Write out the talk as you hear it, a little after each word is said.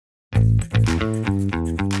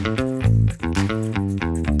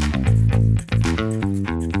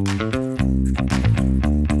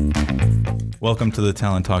Welcome to the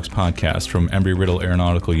Talon Talks podcast from Embry-Riddle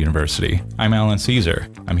Aeronautical University. I'm Alan Caesar.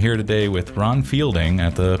 I'm here today with Ron Fielding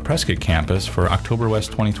at the Prescott Campus for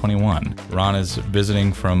Oktoberfest 2021. Ron is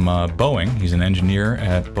visiting from Boeing. He's an engineer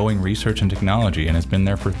at Boeing Research and Technology and has been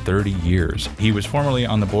there for 30 years. He was formerly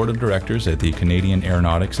on the board of directors at the Canadian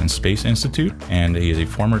Aeronautics and Space Institute, and he is a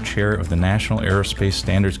former chair of the National Aerospace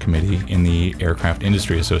Standards Committee in the Aircraft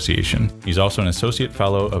Industry Association. He's also an associate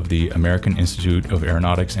fellow of the American Institute of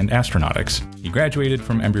Aeronautics and Astronautics. He graduated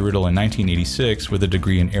from Embry-Riddle in 1986 with a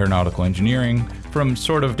degree in aeronautical engineering from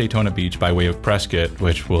sort of Daytona Beach by way of Prescott,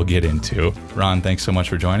 which we'll get into. Ron, thanks so much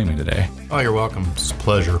for joining me today. Oh, you're welcome. It's a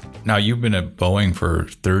pleasure. Now, you've been at Boeing for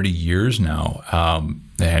 30 years now,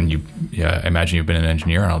 and I imagine you've been an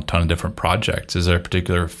engineer on a ton of different projects. Is there a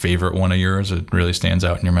particular favorite one of yours that really stands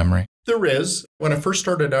out in your memory? There is. When I first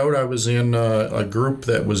started out, I was in a group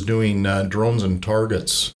that was doing drones and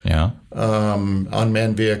targets. Yeah.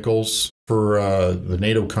 Unmanned vehicles for the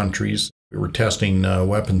NATO countries. We were testing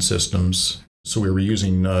weapon systems. So we were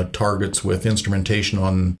using targets with instrumentation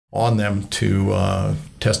on them to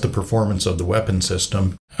test the performance of the weapon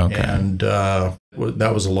system. Okay. And that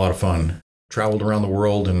was a lot of fun. Traveled around the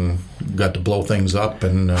world and got to blow things up.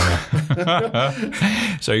 And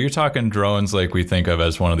So you're talking drones like we think of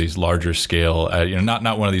as one of these larger scale,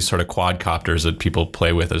 not one of these sort of quadcopters that people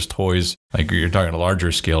play with as toys. Like you're talking a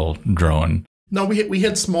larger scale drone. No, we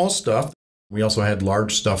had small stuff. We also had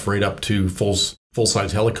large stuff right up to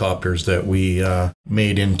full-size helicopters that we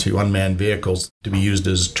made into unmanned vehicles to be used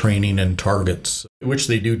as training and targets, which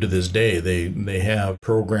they do to this day. They have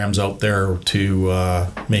programs out there to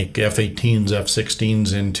make F-18s,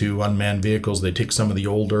 F-16s into unmanned vehicles. They take some of the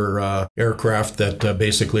older aircraft that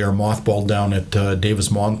basically are mothballed down at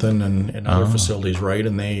Davis-Monthan and other facilities, right?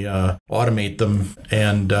 And they automate them,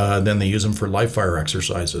 and then they use them for live fire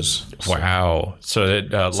exercises. Wow. So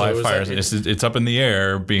live fires, it's up in the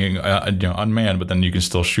air being unmanned, but then you can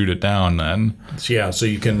still shoot it down then. Yeah, so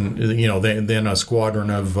you can, then a squadron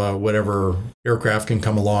of whatever aircraft can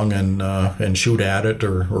come along and shoot at it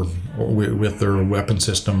or with their weapon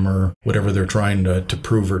system or whatever they're trying to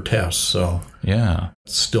prove or test. So yeah,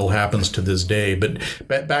 it still happens to this day. But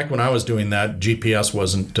back when I was doing that, GPS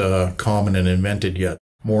wasn't common and invented yet.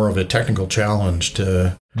 More of a technical challenge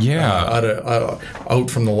to out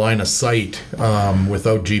from the line of sight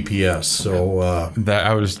without GPS. So that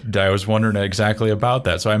I was wondering exactly about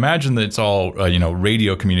that. So I imagine that it's all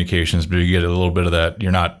radio communications, but you get a little bit of that.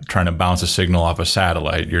 You're not trying to bounce a signal off a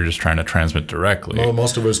satellite. You're just trying to transmit directly. Well,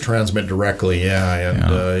 most of it was transmit directly. Yeah,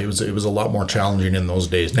 and it was a lot more challenging in those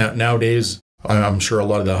days. Nowadays, I'm sure a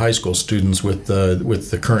lot of the high school students with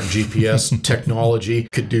the current GPS technology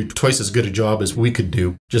could do twice as good a job as we could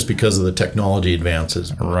do just because of the technology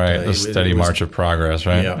advances. Right, the steady march of progress,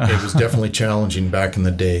 right? Yeah, it was definitely challenging back in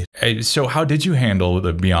the day. Hey, so how did you handle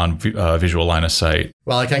the beyond visual line of sight?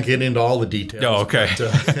 Well, I can't get into all the details. Oh, okay.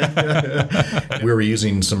 But, we were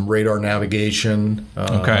using some radar navigation.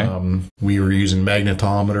 Okay. We were using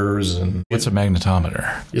magnetometers. And what's a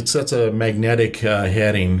magnetometer? That's a magnetic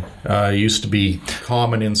heading. It used to be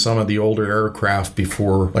common in some of the older aircraft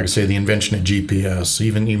before, like I say, the invention of GPS.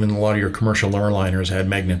 Even a lot of your commercial airliners had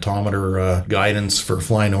magnetometer guidance for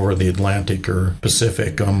flying over the Atlantic or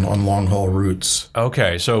Pacific on long haul routes.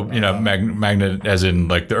 Okay, so magnet as in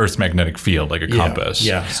like the Earth's magnetic field, like a compass.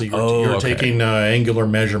 Yeah, so you're taking angular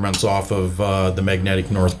measurements off of the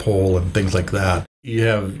magnetic North Pole and things like that. You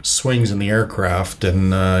have swings in the aircraft,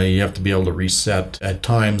 and you have to be able to reset at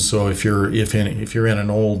times. So if you're in an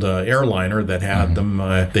old airliner that had them,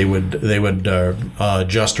 they would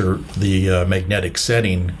adjust the magnetic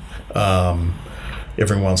setting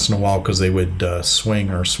every once in a while because they would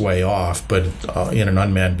swing or sway off. But in an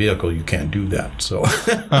unmanned vehicle, you can't do that. So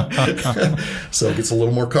so it gets a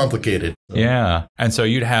little more complicated. Yeah. And so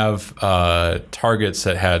you'd have targets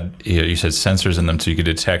that had, you said sensors in them so you could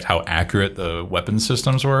detect how accurate the weapon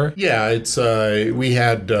systems were? Yeah, it's we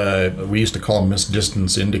used to call them missed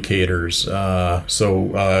distance indicators.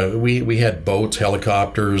 So we had boats,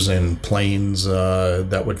 helicopters, and planes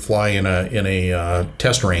that would fly in a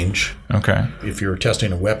test range. Okay. If you're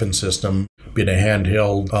testing a weapon system, be it a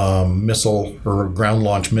handheld missile or a ground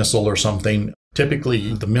launch missile or something,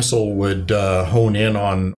 typically the missile would hone in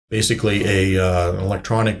on basically an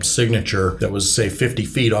electronic signature that was, say, 50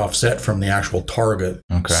 feet offset from the actual target.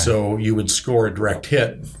 Okay. So you would score a direct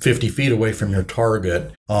hit 50 feet away from your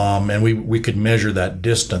target, and we could measure that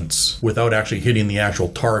distance without actually hitting the actual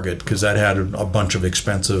target because that had a bunch of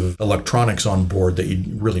expensive electronics on board that you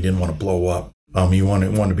really didn't want to blow up. You want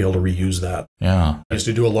to be able to reuse that. Yeah. I used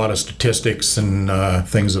to do a lot of statistics and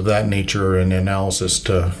things of that nature and analysis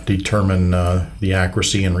to determine the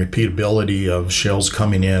accuracy and repeatability of shells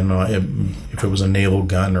coming in, if it was a naval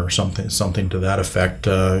gun or something to that effect,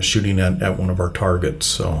 shooting at one of our targets.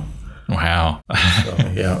 So. Wow. So,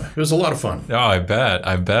 yeah, it was a lot of fun. Oh, I bet.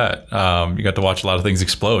 You got to watch a lot of things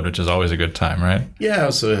explode, which is always a good time, right? Yeah,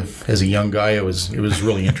 as a young guy, it was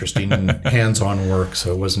really interesting and hands-on work.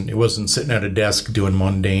 So it wasn't sitting at a desk doing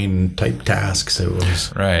mundane type tasks. It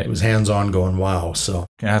was hands-on, going wow. So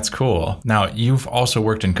that's cool. Now you've also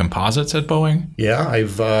worked in composites at Boeing. Yeah,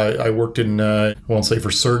 I worked in I won't say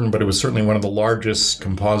for certain, but it was certainly one of the largest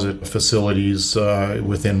composite facilities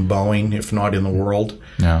within Boeing, if not in the world.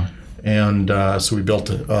 Yeah. And so we built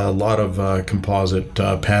a lot of composite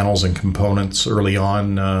panels and components early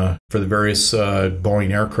on for the various Boeing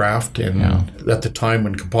aircraft. And at the time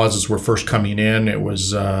when composites were first coming in, it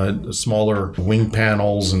was smaller wing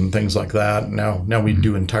panels and things like that. Now we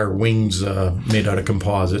do entire wings made out of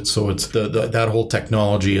composites. So it's that whole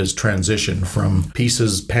technology has transitioned from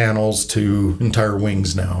pieces, panels to entire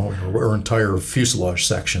wings now, or entire fuselage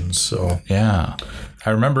sections. So yeah. I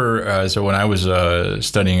remember, so when I was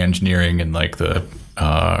studying engineering in like the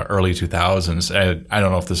early 2000s, I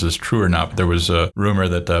don't know if this is true or not, but there was a rumor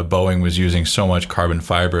that Boeing was using so much carbon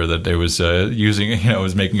fiber that they was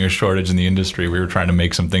was making a shortage in the industry. We were trying to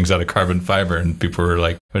make some things out of carbon fiber, and people were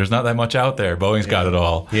like, there's not that much out there. Boeing's got it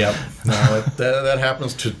all. Yeah, no, that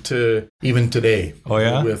happens to even today. Oh,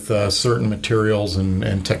 yeah? With certain materials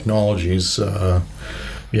and technologies.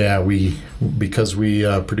 Because we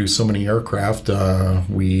produce so many aircraft,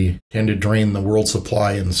 we tend to drain the world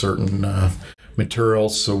supply in certain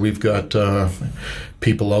materials. So we've got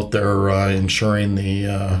people out there ensuring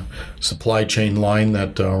the supply chain line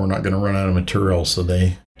that we're not going to run out of material. So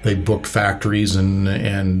they book factories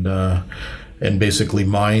and basically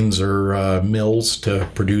mines or mills to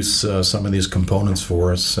produce some of these components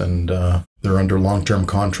for us, and they're under long-term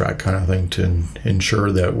contract kind of thing to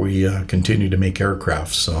ensure that we continue to make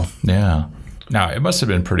aircraft. So yeah. Now, it must have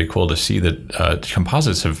been pretty cool to see that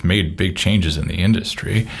composites have made big changes in the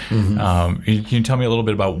industry. Mm-hmm. Can you tell me a little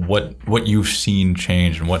bit about what you've seen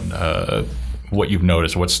change and what you've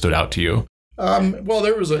noticed, what stood out to you? Well,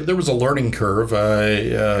 there was a learning curve.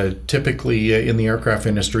 Typically, in the aircraft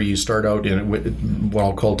industry, you start out in what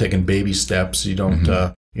I'll call taking baby steps. You don't.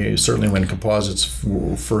 Mm-hmm. Certainly, when composites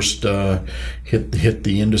first hit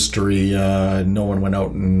the industry, no one went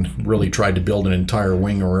out and really tried to build an entire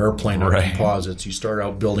wing or airplane out of composites. You start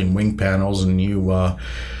out building wing panels, and you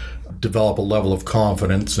develop a level of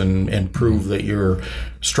confidence and prove that your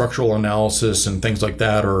structural analysis and things like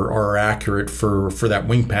that are accurate for that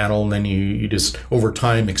wing panel. And then you just over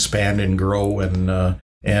time expand and grow, and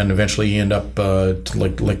eventually you end up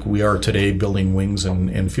like we are today, building wings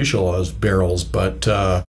and fuselage barrels. But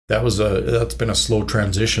that's been a slow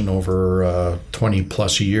transition over 20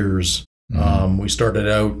 plus years. Mm-hmm. We started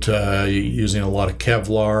out using a lot of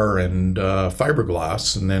Kevlar and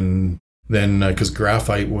fiberglass, and then because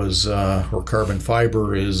graphite was or carbon fiber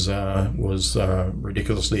was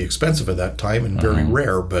ridiculously expensive at that time and very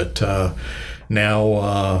rare. But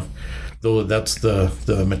now, though, that's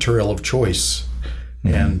the material of choice.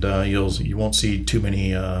 Mm-hmm. And you won't see too many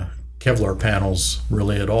Kevlar panels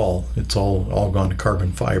really at all. It's all gone to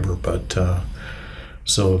carbon fiber. But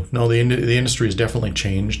so no, the industry has definitely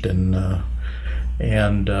changed, and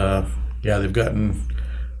they've gotten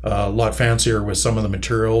a lot fancier with some of the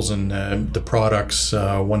materials and the products.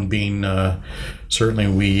 One being certainly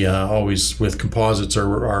we always with composites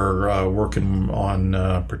are working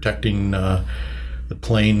on protecting the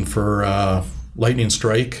plane for lightning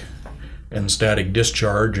strike and static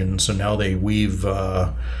discharge, and so now they weave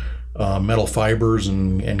metal fibers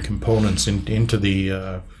and components into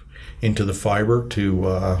the fiber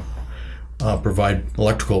to provide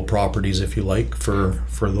electrical properties, if you like, for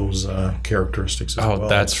those characteristics as well. Oh,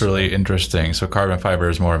 that's really interesting. So carbon fiber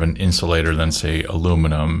is more of an insulator than, say,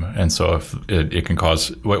 aluminum, and so if it can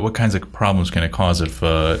cause what kinds of problems can it cause if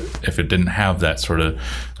it didn't have that sort of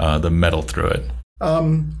the metal through it?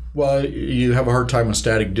 Well, you have a hard time with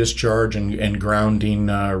static discharge and grounding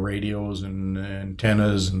radios and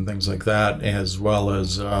antennas and things like that, as well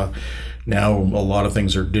as now a lot of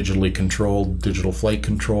things are digitally controlled, digital flight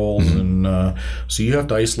controls, mm-hmm. and so you have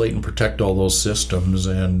to isolate and protect all those systems.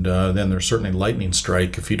 And then there's certainly lightning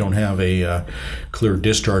strike. If you don't have a clear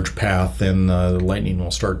discharge path, then the lightning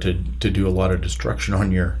will start to do a lot of destruction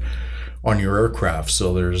on your on your aircraft.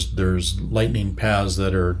 So there's lightning paths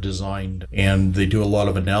that are designed, and they do a lot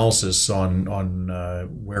of analysis on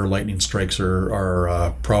where lightning strikes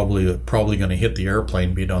are probably going to hit the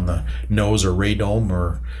airplane, be it on the nose or radome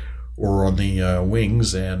or on the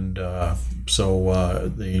wings, and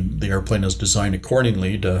so the airplane is designed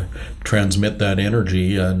accordingly to transmit that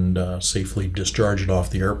energy and safely discharge it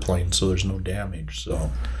off the airplane, so there's no damage.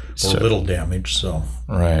 Or little damage. So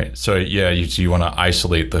right. So yeah, you want to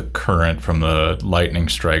isolate the current from the lightning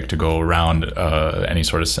strike to go around any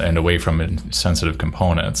sort of and away from sensitive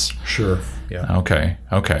components. Sure. Yeah.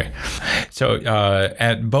 Okay. So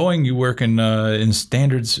at Boeing, you work in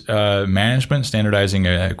standards management, standardizing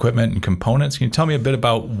equipment and components. Can you tell me a bit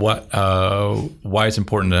about why it's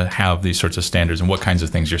important to have these sorts of standards and what kinds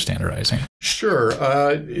of things you're standardizing? Sure.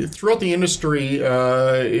 Throughout the industry,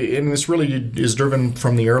 and this really is driven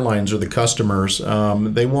from the airlines or the customers,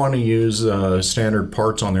 they want to use standard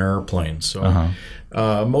parts on their airplanes. So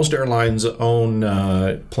most airlines own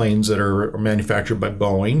planes that are manufactured by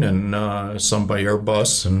Boeing and some by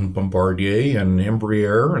Airbus and Bombardier and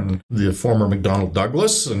Embraer and the former McDonnell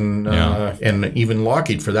Douglas and even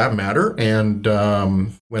Lockheed for that matter. And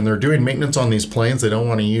when they're doing maintenance on these planes, they don't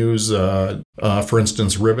want to use, for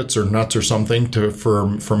instance, rivets or nuts or something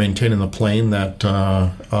for maintaining the plane that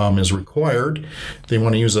is required. They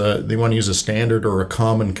want to use a standard or a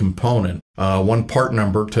common component, one part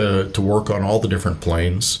number to work on all the different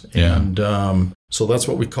planes. Yeah. And so that's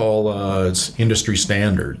what we call industry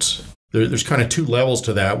standards. There's kind of two levels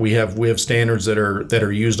to that. We have standards that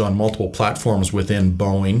are used on multiple platforms within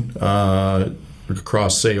Boeing.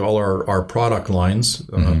 Across, say, all our product lines.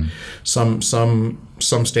 Some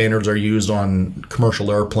standards are used on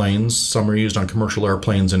commercial airplanes. Some are used on commercial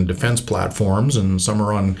airplanes and defense platforms, and some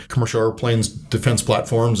are on commercial airplanes, defense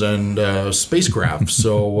platforms, and spacecraft.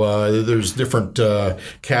 So there's different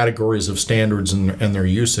categories of standards and their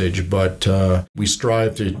usage, but we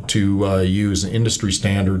strive to use industry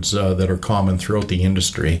standards that are common throughout the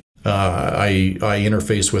industry. I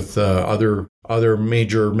interface with other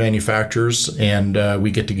major manufacturers, and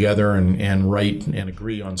we get together and write and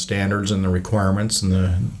agree on standards and the requirements and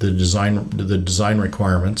the design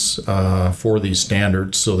requirements for these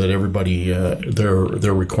standards, so that everybody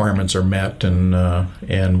their requirements are met,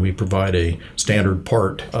 and we provide a standard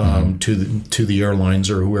part to the airlines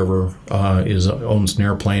or whoever owns an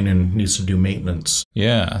airplane and needs to do maintenance.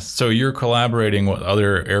 Yeah. So you're collaborating with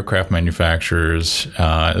other aircraft manufacturers.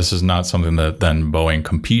 This is not something that then Boeing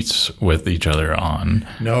competes with each other on.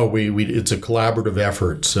 No, it's a collaborative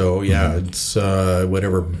effort. So yeah, it's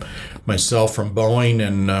whatever, myself from Boeing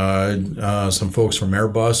and some folks from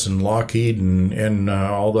Airbus and Lockheed and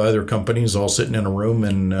all the other companies all sitting in a room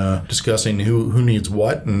and discussing who needs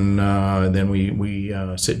what, and then we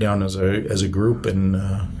sit down as a group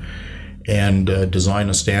and design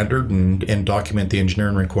a standard and document the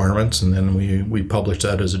engineering requirements, and then we publish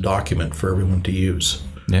that as a document for everyone to use.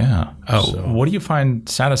 Yeah. What do you find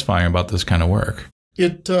satisfying about this kind of work?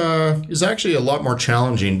 It is actually a lot more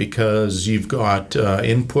challenging because you've got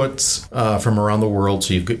inputs from around the world.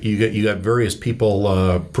 So you got various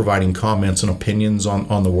people providing comments and opinions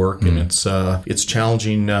on the work, and it's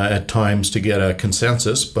challenging at times to get a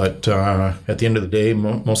consensus. But at the end of the day,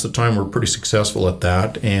 most of the time we're pretty successful at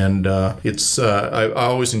that. And I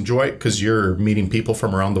always enjoy it because you're meeting people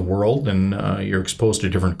from around the world, and you're exposed to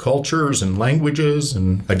different cultures and languages.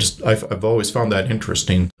 And I've always found that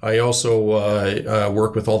interesting. I also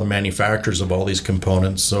work with all the manufacturers of all these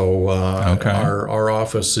components, so our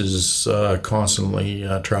office is constantly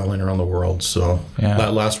traveling around the world. So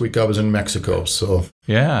last week I was in Mexico. So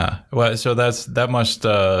yeah, well, so that must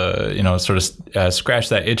sort of scratch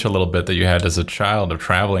that itch a little bit that you had as a child of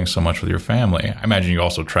traveling so much with your family. I imagine you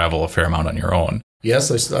also travel a fair amount on your own.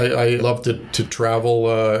 Yes, I love to travel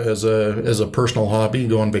as a personal hobby,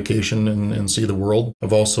 go on vacation and see the world.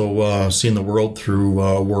 I've also seen the world through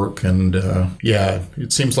work, and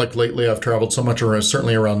it seems like lately I've traveled so much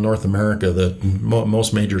certainly around North America, that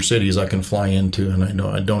most major cities I can fly into, and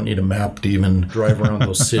I don't need a map to even drive around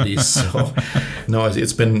those cities. So no,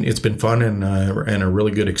 it's been fun and a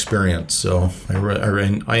really good experience. So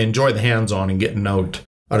I enjoy the hands-on and getting out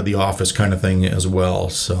of the office kind of thing as well.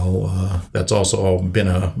 So that's also been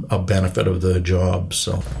a benefit of the job.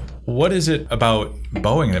 So what is it about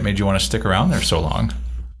Boeing that made you want to stick around there so long?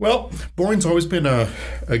 Well, Boeing's always been a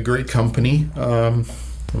great company. It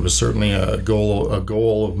was certainly a goal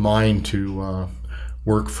of mine to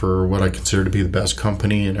work for what I consider to be the best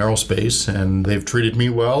company in aerospace, and they've treated me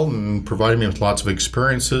well and provided me with lots of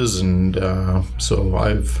experiences, and so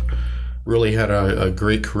I've really had a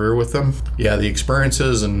great career with them. Yeah, the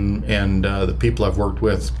experiences and the people I've worked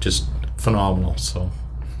with just phenomenal. So.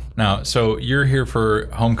 Now, so you're here for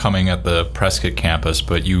homecoming at the Prescott campus,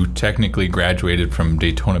 but you technically graduated from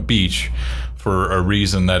Daytona Beach for a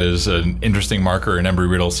reason that is an interesting marker in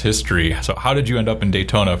Embry-Riddle's history. So how did you end up in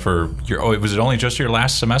Daytona for was it only just your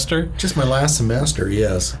last semester? Just my last semester,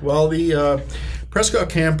 yes. Well, the Prescott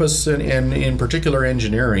campus, and in particular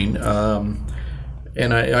engineering,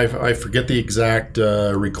 and I forget the exact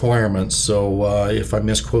requirements, so if I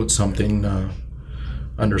misquote something,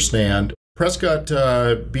 understand. Prescott,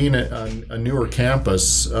 being a newer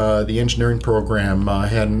campus, the engineering program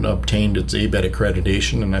hadn't obtained its ABET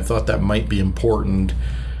accreditation, and I thought that might be important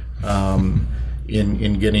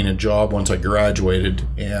in getting a job once I graduated.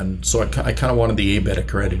 And so I kind of wanted the ABET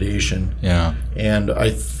accreditation. Yeah. And I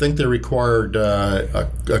think they required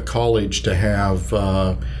a college to have,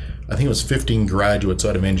 I think it was 15 graduates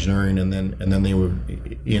out of engineering, and then they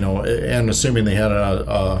would, and assuming they had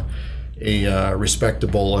a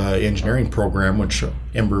respectable engineering program, which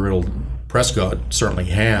Embry-Riddle Prescott certainly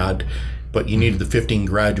had, but you needed the 15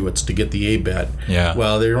 graduates to get the ABET. Yeah.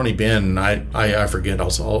 Well, there had only been, I forget,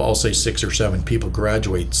 I'll say 6 or 7 people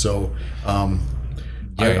graduate. So I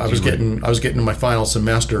was getting to my final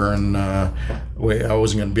semester, and I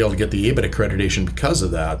wasn't going to be able to get the ABET accreditation because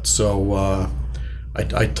of that. So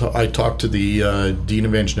I talked to the Dean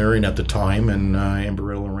of Engineering at the time, and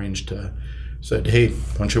Embry-Riddle arranged said, hey,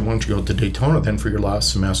 why don't you go to Daytona then for your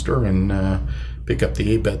last semester and pick up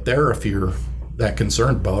the ABET there if you're that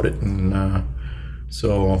concerned about it. And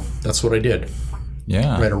so that's what I did.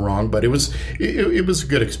 Yeah. Right or wrong, but it was a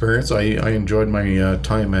good experience. I enjoyed my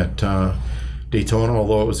time at Daytona,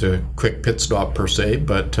 although it was a quick pit stop per se,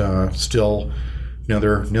 but still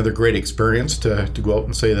another great experience to go out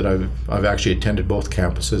and say that I've actually attended both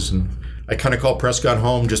campuses. And I kind of call Prescott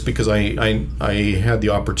home just because I had the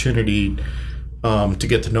opportunity to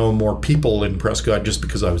get to know more people in Prescott just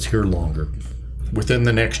because I was here longer. Within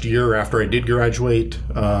the next year after I did graduate,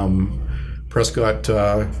 Prescott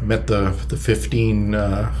met the 15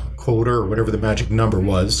 quota or whatever the magic number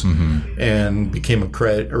was, and became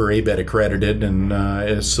ABET accredited,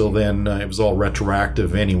 and so then it was all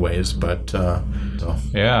retroactive anyways. But so.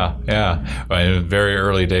 Yeah. Well, very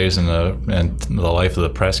early days in the life of the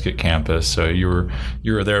Prescott campus. So you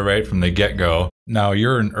were there right from the get-go. Now,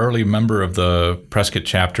 you're an early member of the Prescott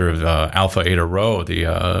chapter of Alpha Eta Rho, the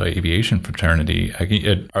aviation fraternity.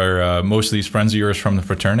 Are most of these friends of yours from the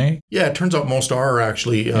fraternity? Yeah, it turns out most are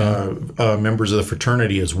actually members of the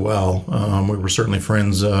fraternity as well. We were certainly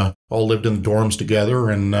friends, all lived in the dorms together,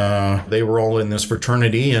 and they were all in this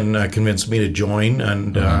fraternity and convinced me to join.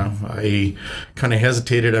 And I kind of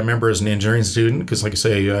hesitated, I remember, as an engineering student, because like I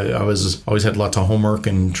say, I always had lots of homework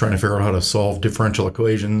and trying to figure out how to solve differential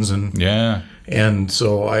equations. And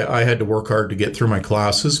so I had to work hard to get through my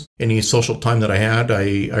classes. Any social time that I had,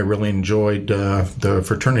 I really enjoyed the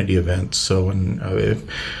fraternity events. So, and it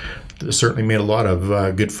certainly made a lot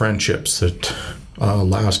of good friendships that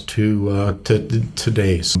last to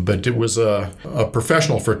today. But it was a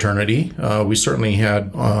professional fraternity. We certainly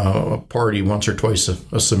had a party once or twice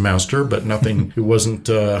a semester, but nothing, it wasn't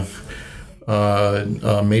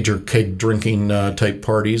major keg drinking type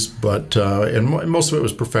parties, but and most of it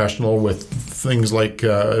was professional, with things like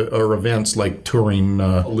or events like touring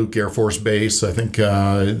Luke Air Force Base. I think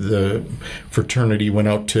the fraternity went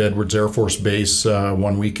out to Edwards Air Force Base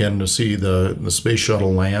one weekend to see the space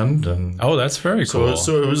shuttle land. And oh, that's very cool.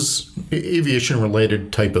 So it was aviation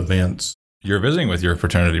related type events. You're visiting with your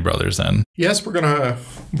fraternity brothers then? Yes, we're gonna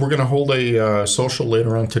hold a social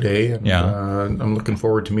later on today. And, I'm looking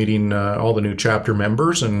forward to meeting all the new chapter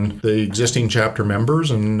members and the existing chapter members,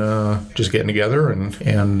 and just getting together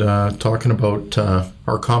and talking about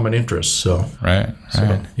our common interests. So right.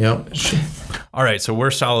 Yeah. All right, so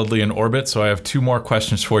we're solidly in orbit, so I have 2 more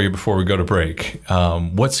questions for you before we go to break.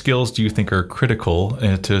 What skills do you think are critical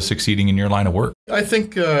to succeeding in your line of work? I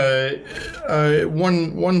think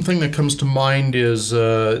one thing that comes to mind is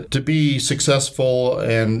to be successful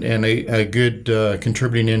and a good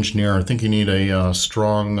contributing engineer. I think you need a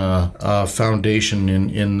strong foundation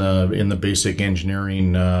in the basic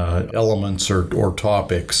engineering elements or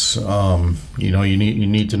topics. You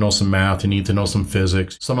need to know some math, you need to know some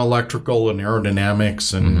physics, some electrical and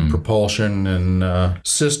aerodynamics and propulsion and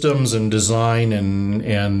systems and design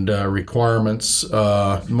and requirements.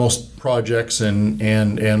 Most projects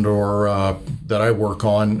and or that I work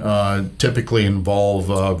on typically involve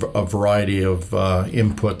a variety of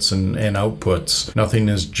inputs and outputs. Nothing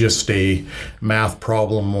is just a math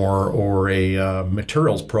problem or a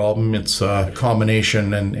materials problem. It's a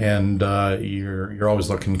combination, and you're always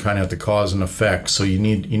looking kind of at the cause and effect. So you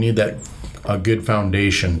need that a good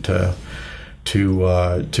foundation to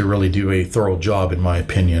to really do a thorough job, in my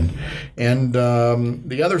opinion. And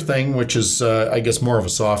the other thing, which is I guess more of a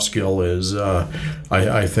soft skill, is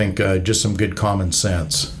I think just some good common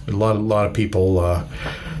sense. A lot of people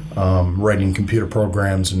writing computer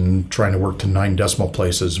programs and trying to work to 9 decimal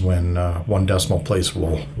places when 1 decimal place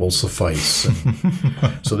will suffice.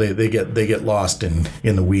 So they get lost in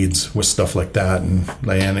the weeds with stuff like that,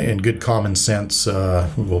 and good common sense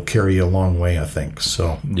will carry you a long way, I think.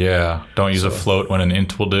 So yeah, don't use a float when an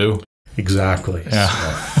int will do. Exactly. Yeah.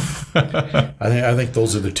 So, I think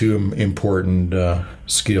those are the 2 important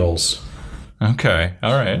skills. Okay.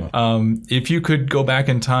 All right. If you could go back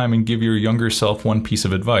in time and give your younger self one piece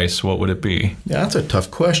of advice, what would it be? Yeah, that's a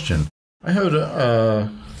tough question. I had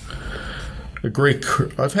I've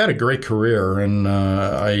had a great career, and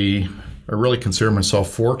I really consider myself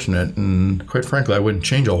fortunate, and quite frankly, I wouldn't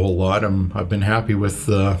change a whole lot. I've been happy with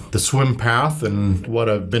the swim path and what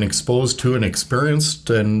I've been exposed to and experienced,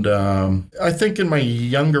 and I think in my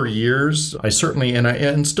younger years, I certainly,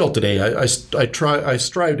 and still today, I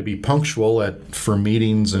strive to be punctual for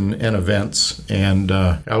meetings and events, and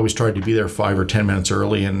I always tried to be there 5 or 10 minutes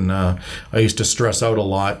early, and I used to stress out a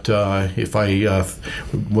lot if I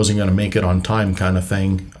wasn't going to make it on time, kind of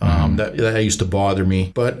thing. That used to bother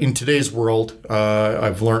me. But in today's world,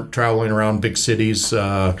 I've learned traveling around big cities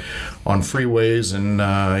on freeways, and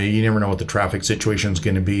you never know what the traffic situation is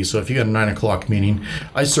going to be. So if you got a 9 o'clock meeting,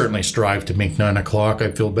 I certainly strive to make 9 o'clock.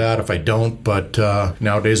 I feel bad if I don't, but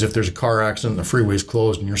nowadays if there's a car accident and the freeway's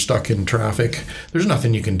closed and you're stuck in traffic, there's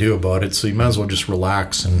nothing you can do about it. So you might as well just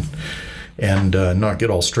relax and not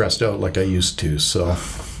get all stressed out like I used to. So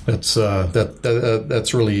that's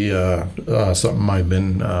really something I've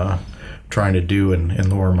been trying to do and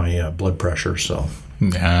lower my blood pressure. So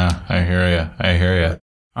yeah, I hear you.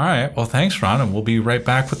 All right. Well, thanks, Ron, and we'll be right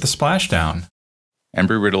back with the splashdown.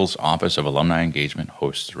 Embry-Riddle's Office of Alumni Engagement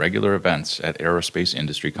hosts regular events at aerospace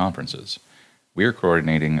industry conferences. We are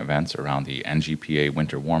coordinating events around the NGPA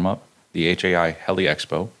Winter Warm-Up, the HAI Heli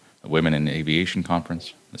Expo, the Women in Aviation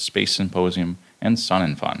Conference, the Space Symposium, and Sun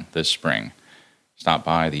and Fun this spring. Stop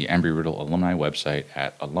by the Embry-Riddle alumni website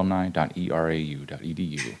at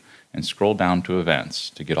alumni.erau.edu and scroll down to events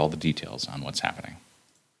to get all the details on what's happening.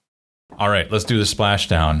 All right, let's do the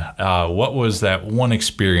splashdown. What was that one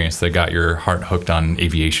experience that got your heart hooked on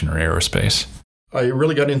aviation or aerospace? I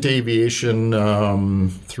really got into aviation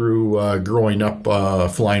through growing up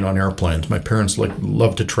flying on airplanes. My parents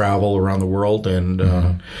loved to travel around the world,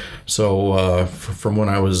 and so from when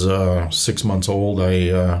I was 6 months old,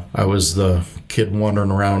 I was the kid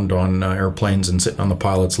wandering around on airplanes and sitting on the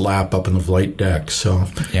pilot's lap up in the flight deck. So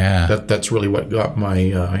yeah, that's really what got my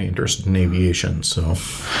interest in aviation. So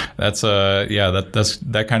that's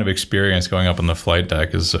that kind of experience going up on the flight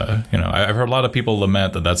deck is I've heard a lot of people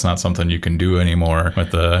lament that that's not something you can do anymore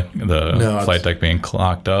with the flight deck being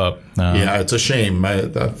clogged up. Yeah, it's a shame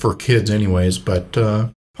for kids anyways, but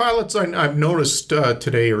pilots I've noticed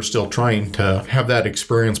today are still trying to have that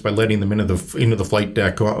experience by letting them into the flight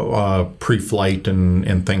deck pre-flight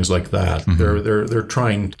and things like that. Mm-hmm. They're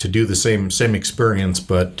trying to do the same experience,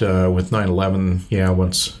 but with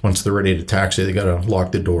 9/11, once they're ready to taxi, they got to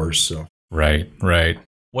lock the doors. So right.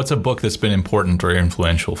 What's a book that's been important or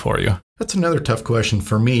influential for you? That's another tough question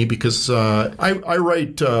for me because I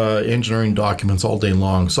write engineering documents all day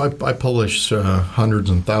long. So I publish hundreds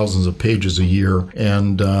and thousands of pages a year.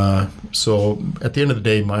 And so at the end of the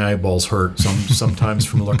day, my eyeballs hurt sometimes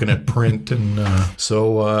from looking at print. And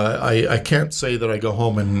so I can't say that I go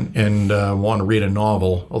home and want to read a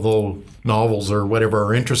novel, although novels or whatever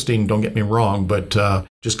are interesting, don't get me wrong. But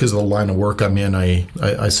just because of the line of work I'm in,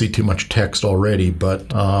 I see too much text already.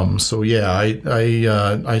 But so yeah,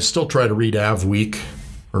 I still try to read Av Week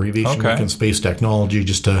or Aviation Week in Space Technology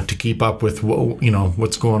just to keep up with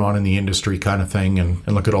what's going on in the industry kind of thing and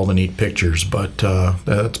look at all the neat pictures. But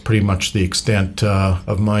that's pretty much the extent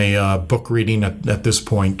of my book reading at this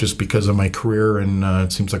point, just because of my career, and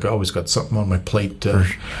it seems like I always got something on my plate to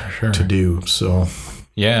do. So.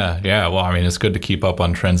 Yeah. Well, I mean, it's good to keep up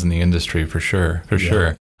on trends in the industry for sure.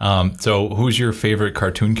 So who's your favorite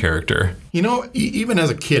cartoon character? Even as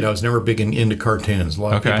a kid, I was never big into cartoons. A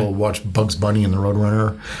lot of people watch Bugs Bunny and the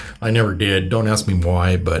Roadrunner. I never did. Don't ask me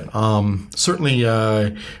why. But certainly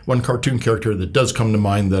one cartoon character that does come to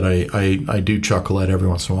mind that I do chuckle at every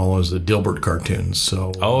once in a while is the Dilbert cartoons.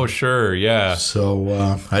 So sure, yeah. So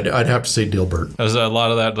I'd have to say Dilbert. Does a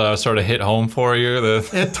lot of that sort of hit home for you?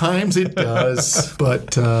 At times it does.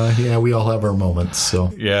 But we all have our moments.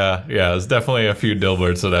 So yeah. There's definitely a few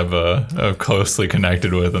Dilberts that I've closely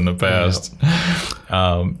connected with in the past.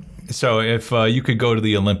 So if you could go to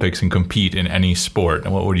the Olympics and compete in any sport,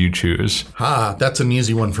 what would you choose? That's an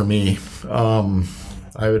easy one for me.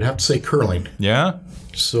 I would have to say curling. Yeah?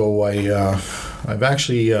 So I've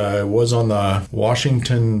actually was on the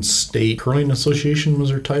Washington State Curling Association was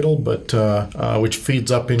their title, but which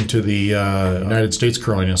feeds up into the United States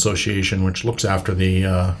Curling Association, which looks after the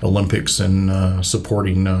Olympics and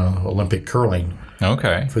supporting Olympic curling.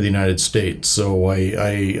 Okay. For the United States. So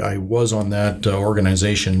I was on that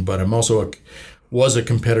organization, but I'm also was a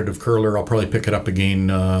competitive curler. I'll probably pick it up again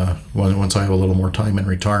once I have a little more time in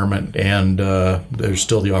retirement. And there's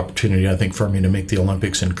still the opportunity, I think, for me to make the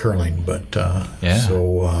Olympics in curling. But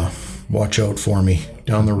so watch out for me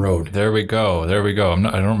down the road. There we go. There we go. I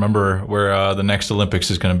don't remember where the next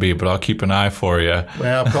Olympics is going to be, but I'll keep an eye for you.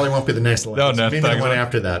 Well, probably won't be the next Olympics. No, maybe the one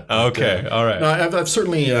after that. Okay. All right. No, I've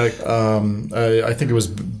certainly, I think it was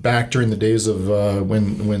back during the days of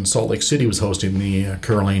when Salt Lake City was hosting the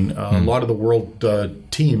curling. A lot of the world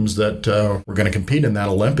teams that were going to compete in that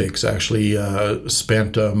Olympics actually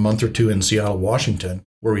spent a month or two in Seattle, Washington,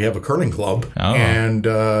 where we have a curling club, and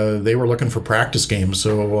they were looking for practice games.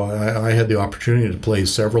 So I had the opportunity to play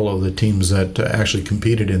several of the teams that actually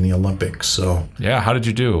competed in the Olympics. So yeah, how did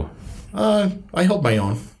you do? I held my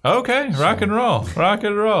own. Okay, rock and roll. All right.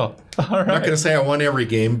 I'm not going to say I won every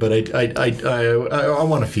game, but I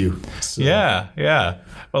won a few. So. Yeah.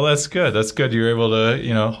 Well, that's good. That's good. You were able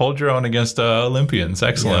to, hold your own against Olympians.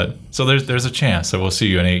 Excellent. Yeah. So there's a chance that we'll see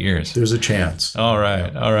you in 8 years. There's a chance. All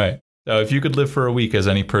right. If you could live for a week as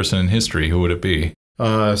any person in history, who would it be?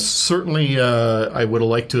 Certainly, I would have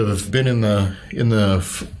liked to have been in the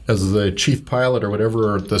as the chief pilot or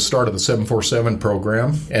whatever at the start of the 747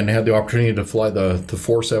 program, and had the opportunity to fly the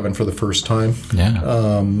 47 for the first time. Yeah.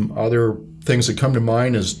 Other things that come to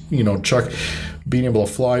mind is Chuck being able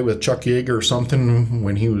to fly with Chuck Yeager or something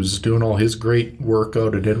when he was doing all his great work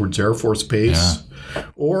out at Edwards Air Force Base,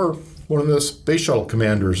 or one of the space shuttle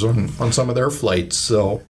commanders on some of their flights.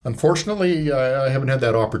 So. Unfortunately, I haven't had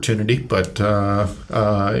that opportunity, but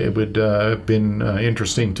it would have been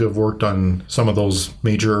interesting to have worked on some of those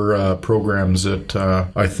major programs that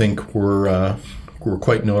I think were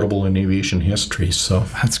quite notable in aviation history. So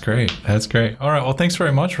That's great. All right. Well, thanks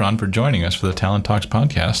very much, Ron, for joining us for the Talon Talks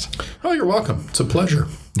podcast. Oh, you're welcome. It's a pleasure.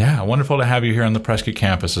 Yeah, wonderful to have you here on the Prescott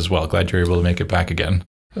campus as well. Glad you're able to make it back again.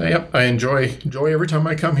 Yep, I enjoy every time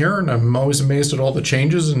I come here, and I'm always amazed at all the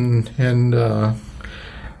changes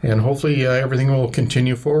and hopefully everything will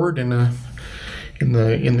continue forward in the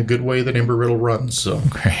good way that Embry-Riddle runs. So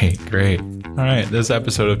Great. All right. This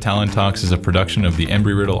episode of Talon Talks is a production of the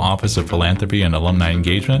Embry-Riddle Office of Philanthropy and Alumni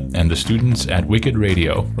Engagement and the students at Wicked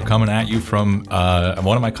Radio. We're coming at you from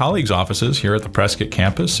one of my colleagues' offices here at the Prescott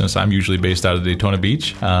campus, since I'm usually based out of Daytona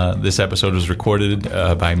Beach. This episode was recorded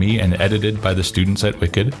by me and edited by the students at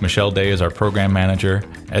Wicked. Michelle Day is our program manager.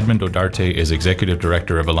 Edmund Odarte is Executive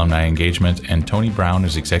Director of Alumni Engagement, and Tony Brown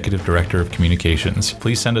is Executive Director of Communications.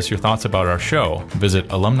 Please send us your thoughts about our show.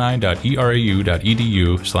 Visit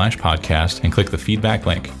alumni.erau.edu/podcast and click the feedback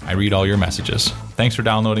link. I read all your messages. Thanks for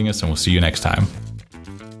downloading us, and we'll see you next time.